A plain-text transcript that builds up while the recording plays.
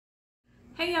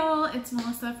Hey y'all, it's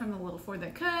Melissa from The Little Ford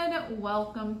That Could.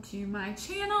 Welcome to my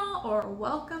channel, or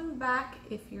welcome back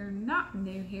if you're not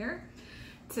new here.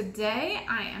 Today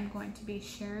I am going to be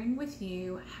sharing with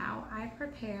you how I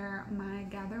prepare my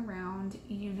Gather Round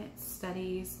unit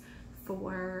studies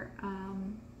for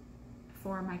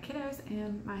my kiddos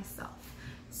and myself.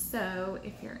 So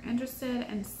if you're interested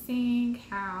in seeing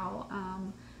how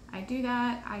I do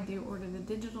that, I do order the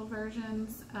digital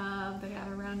versions of the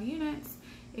Gather Round units.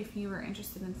 If you are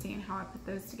interested in seeing how I put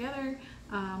those together,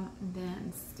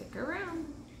 then stick around.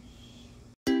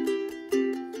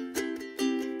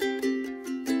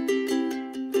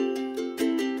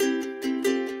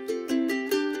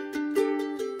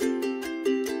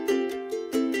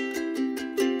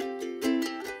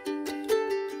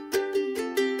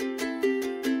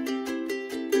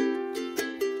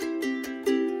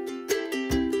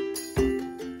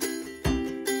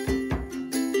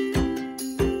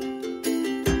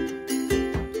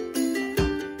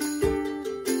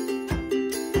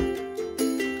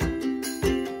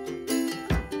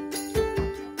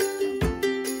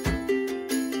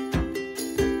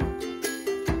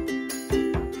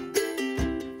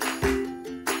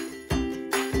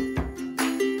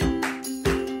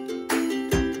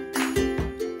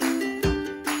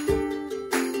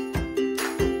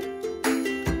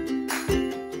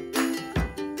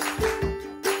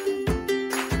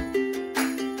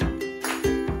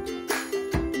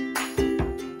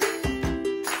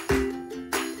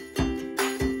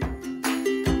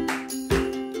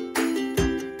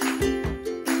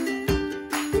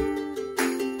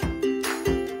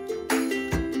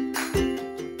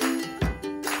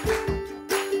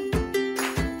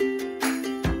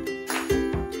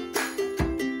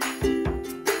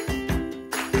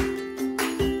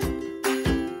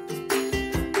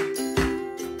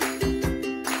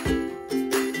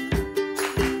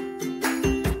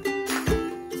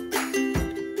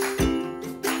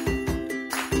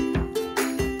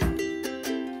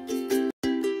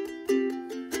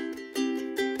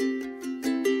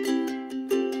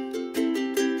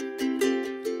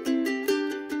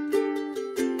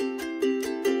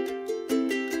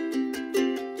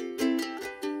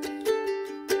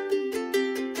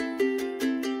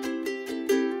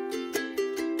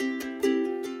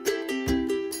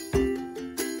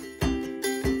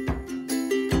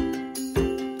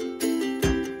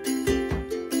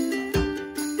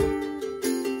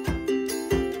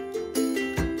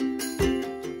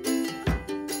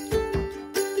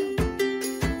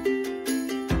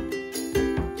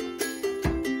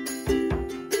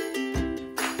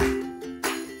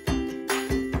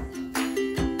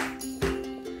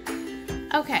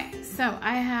 Okay, so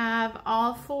I have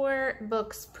all 4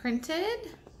 books printed.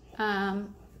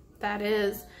 That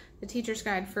is the teacher's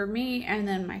guide for me, and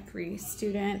then my 3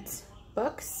 student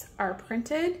books are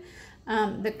printed.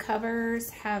 The covers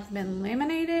have been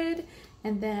laminated,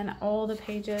 and then all the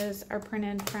pages are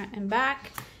printed front and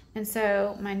back. And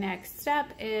so my next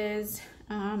step is,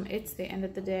 it's the end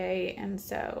of the day, and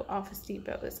so Office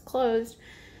Depot is closed.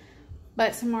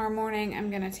 But tomorrow morning, I'm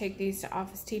gonna take these to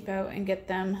Office Depot and get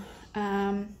them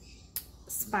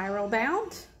spiral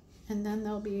bound, and then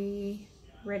they'll be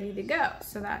ready to go.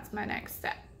 So that's my next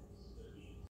step.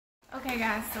 Okay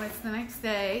guys, so it's the next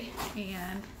day,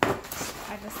 and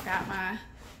I just got my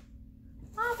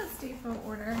Office Depot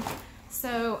order.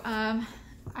 So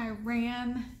I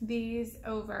ran these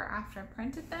over after I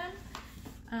printed them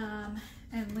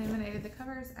and laminated the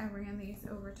covers. I ran these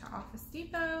over to Office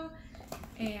Depot,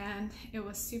 and it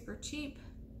was super cheap.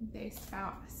 They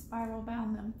spiral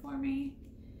bound them for me,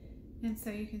 and so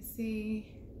you can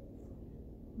see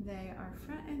they are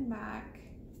front and back,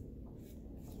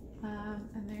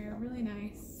 and they're really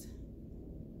nice.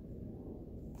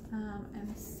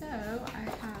 And so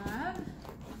I have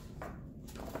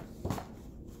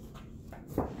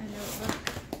a notebook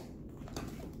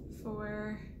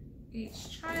for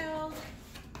each child,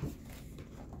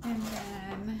 and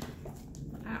then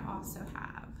I also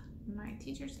have my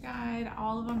teacher's guide.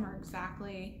 All of them are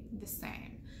exactly the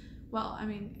same. Well, I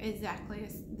mean, exactly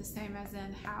the same as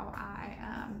in how I,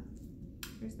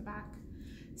 here's the back.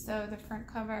 So the front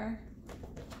cover,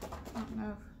 I don't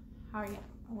know how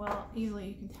easily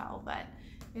you can tell, but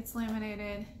it's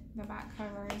laminated. The back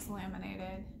cover is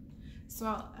laminated.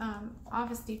 So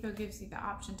Office Depot gives you the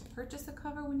option to purchase a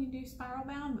cover when you do spiral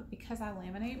bound, but because I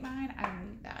laminate mine, I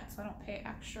don't need that. So I don't pay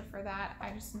extra for that.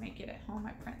 I just make it at home.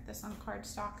 I print this on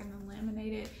cardstock and then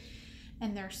laminate it,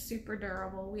 and they're super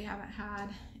durable. We haven't had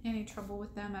any trouble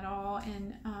with them at all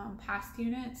in past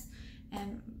units,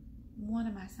 and one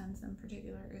of my sons in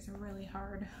particular is really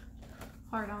hard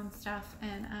on stuff,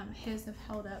 and his have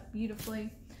held up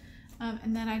beautifully.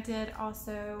 And then I did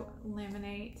also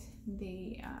laminate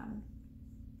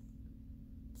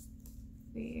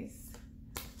these.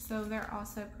 So they're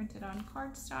also printed on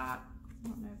cardstock. I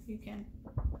don't know if you can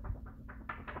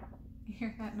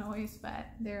hear that noise, but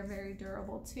they're very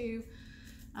durable too.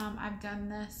 I've done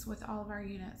this with all of our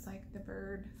units, like the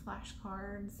bird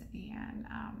flashcards and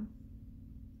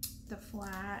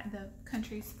the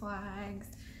country's flags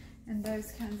and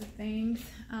those kinds of things.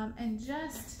 And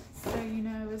just so you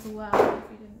know as well,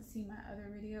 if you didn't see my other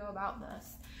video about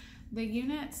this, the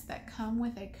units that come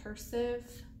with a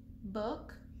cursive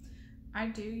book, I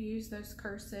do use those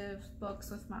cursive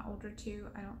books with my older two.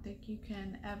 I don't think you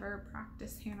can ever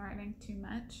practice handwriting too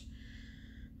much.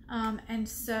 And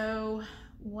so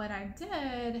what I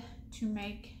did to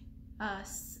make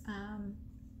us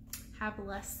have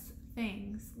less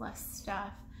things, less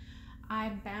stuff, I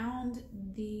bound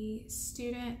the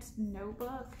student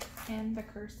notebook and the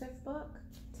cursive book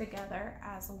together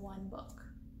as one book.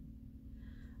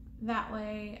 That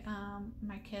way,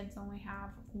 my kids only have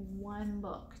one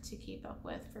book to keep up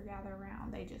with for Gather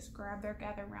Round. They just grab their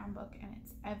Gather Round book and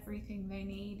it's everything they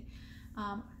need.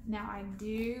 Now I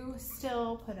do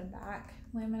still put a back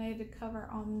laminated cover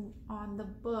on the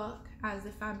book as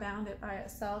if I bound it by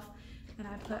itself, and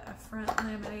I put a front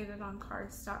laminated on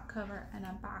cardstock cover and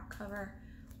a back cover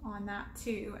on that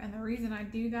too. And the reason I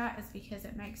do that is because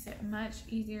it makes it much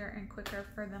easier and quicker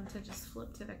for them to just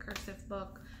flip to the cursive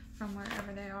book from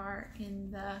wherever they are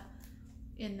in the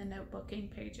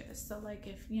notebooking pages. So like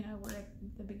if, you know, we're at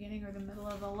the beginning or the middle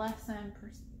of a lesson,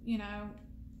 you know,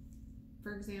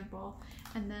 for example,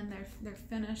 and then they're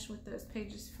finished with those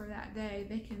pages for that day,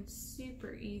 they can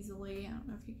super easily, I don't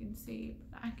know if you can see,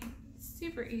 but I can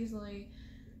super easily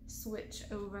switch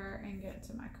over and get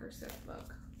to my cursive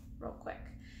book real quick.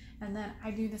 And then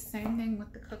I do the same thing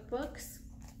with the cookbooks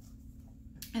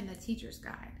and the teacher's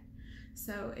guide.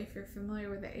 So if you're familiar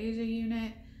with the Asia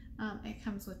unit, it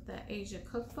comes with the Asia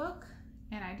cookbook,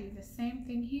 and I do the same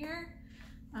thing here.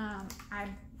 I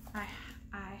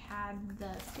had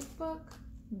the cookbook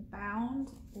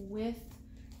bound with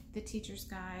the teacher's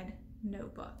guide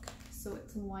notebook, so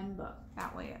it's one book.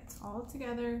 That way it's all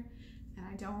together, and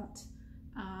I don't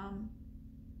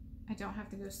have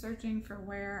to go searching for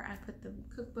where I put the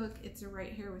cookbook. It's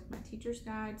right here with my teacher's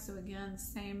guide. So again,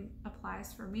 same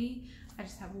applies for me. I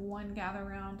just have one Gather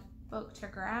Round book to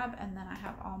grab, and then I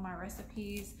have all my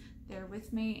recipes there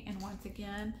with me. And once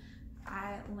again,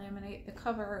 I laminate the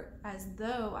cover as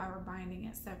though I were binding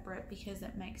it separate, because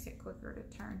it makes it quicker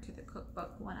to turn to the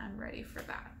cookbook when I'm ready for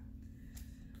that.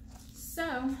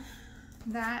 So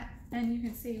that, and you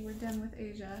can see we're done with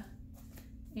Asia,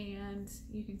 and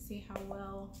you can see how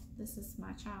well, this is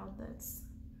my child that's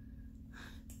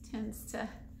tends to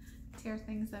tear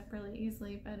things up really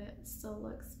easily, but it still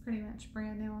looks pretty much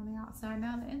brand new on the outside.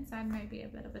 Now the inside may be a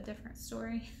bit of a different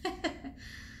story.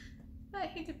 But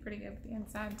he did pretty good with the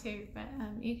inside too. But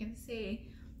you can see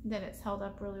that it's held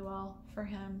up really well for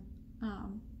him.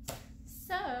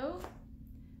 So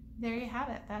there you have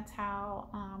it. That's how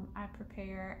I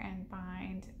prepare and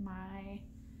bind my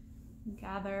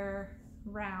Gather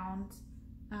Round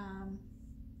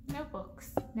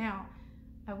notebooks. Now,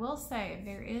 I will say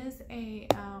there is a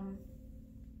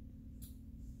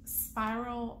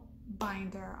spiral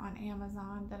binder on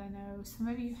Amazon that I know some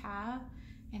of you have,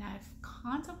 and I've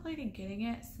contemplated getting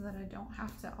it so that I don't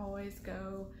have to always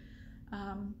go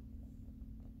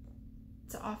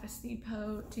to Office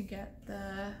Depot to get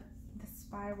the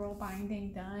spiral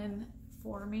binding done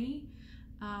for me.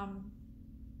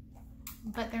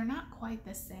 But they're not quite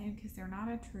the same because they're not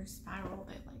a true spiral.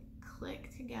 They like click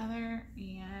together,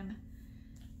 and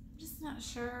I'm just not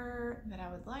sure that I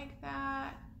would like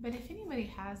that. But if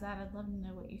anybody has that, I'd love to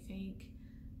know what you think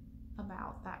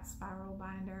about that spiral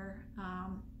binder.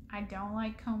 I don't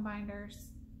like comb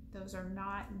binders. Those do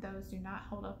not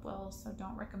hold up well, so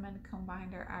don't recommend a comb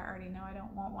binder. I already know I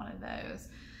don't want one of those.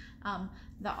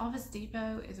 The Office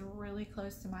Depot is really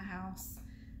close to my house,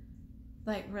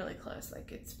 like really close,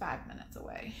 like it's 5 minutes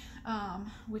away,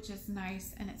 which is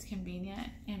nice and it's convenient.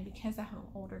 And because I have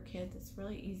older kids, it's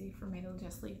really easy for me to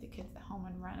just leave the kids at home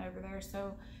and run over there.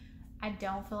 So I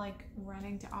don't feel like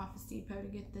running to Office Depot to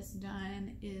get this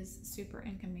done is super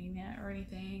inconvenient or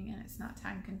anything, and it's not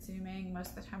time consuming.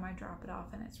 Most of the time I drop it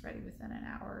off and it's ready within an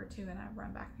hour or two, and I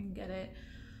run back and get it,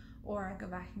 or I go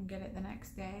back and get it the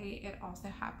next day. It also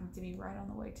happens to be right on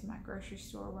the way to my grocery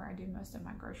store where I do most of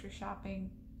my grocery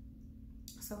shopping.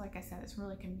 So like I said, it's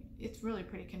really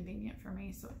pretty convenient for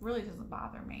me, so it really doesn't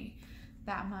bother me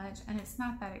that much, and it's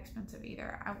not that expensive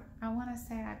either. I want to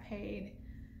say I paid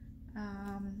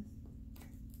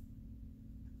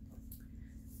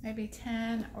maybe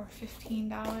 $10 or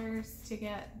 $15 to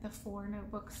get the 4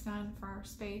 notebooks done for our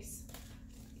space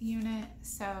unit.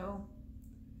 So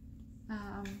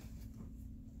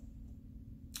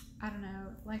I don't know,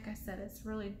 like I said, it's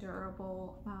really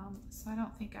durable, so I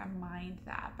don't think I mind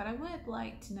that, but I would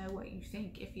like to know what you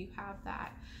think if you have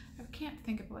that. I can't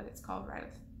think of what it's called right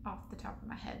off the top of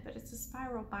my head, but it's a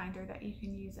spiral binder that you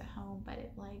can use at home, but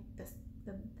it like this,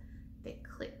 they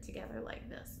click together like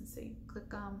this, and so you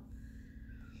click them.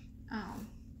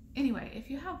 Anyway, if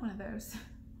you have one of those,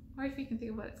 or if you can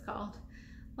think of what it's called,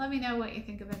 let me know what you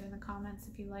think of it in the comments.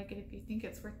 If you like it, if you think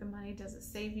it's worth the money, does it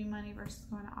save you money versus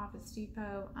going to Office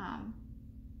Depot?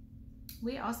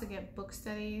 We also get book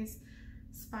studies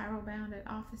spiral bound at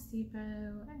Office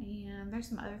Depot, and there's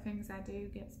some other things I do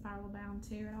get spiral bound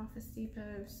too at Office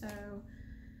Depot. So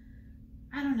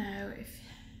I don't know.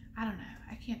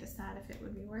 I can't decide if it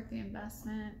would be worth the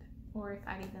investment or if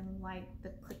I'd even like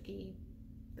the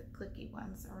clicky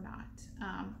ones or not.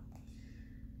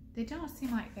 They don't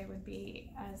seem like they would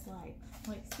be as like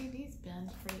see, these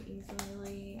bend pretty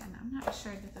easily, and I'm not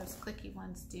sure that those clicky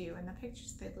ones do. In the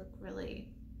pictures they look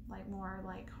really like more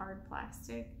like hard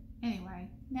plastic. Anyway,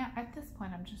 now at this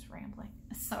point I'm just rambling,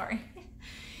 sorry.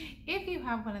 If you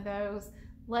have one of those,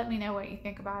 let me know what you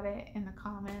think about it in the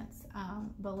comments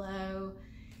below.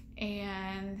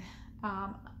 And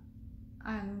I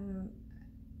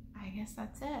guess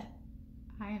that's it.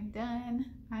 I am done.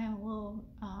 I am a little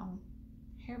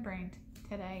harebrained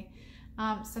today.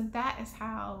 So that is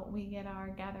how we get our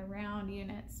gather round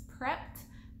units prepped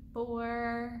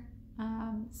for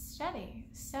study.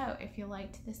 So if you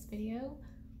liked this video,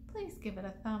 please give it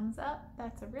a thumbs up.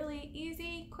 That's a really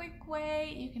easy, quick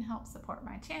way you can help support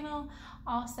my channel.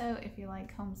 Also, if you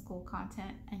like homeschool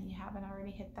content and you haven't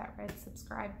already hit that red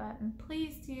subscribe button,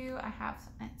 please do. I have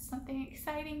something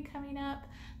exciting coming up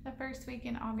the first week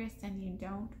in August and you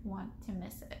don't want to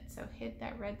miss it. So hit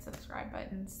that red subscribe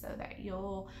button so that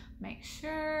you'll make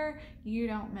sure you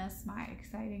don't miss my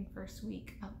exciting first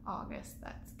week of August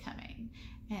that's coming.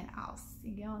 And I'll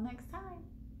see y'all next time.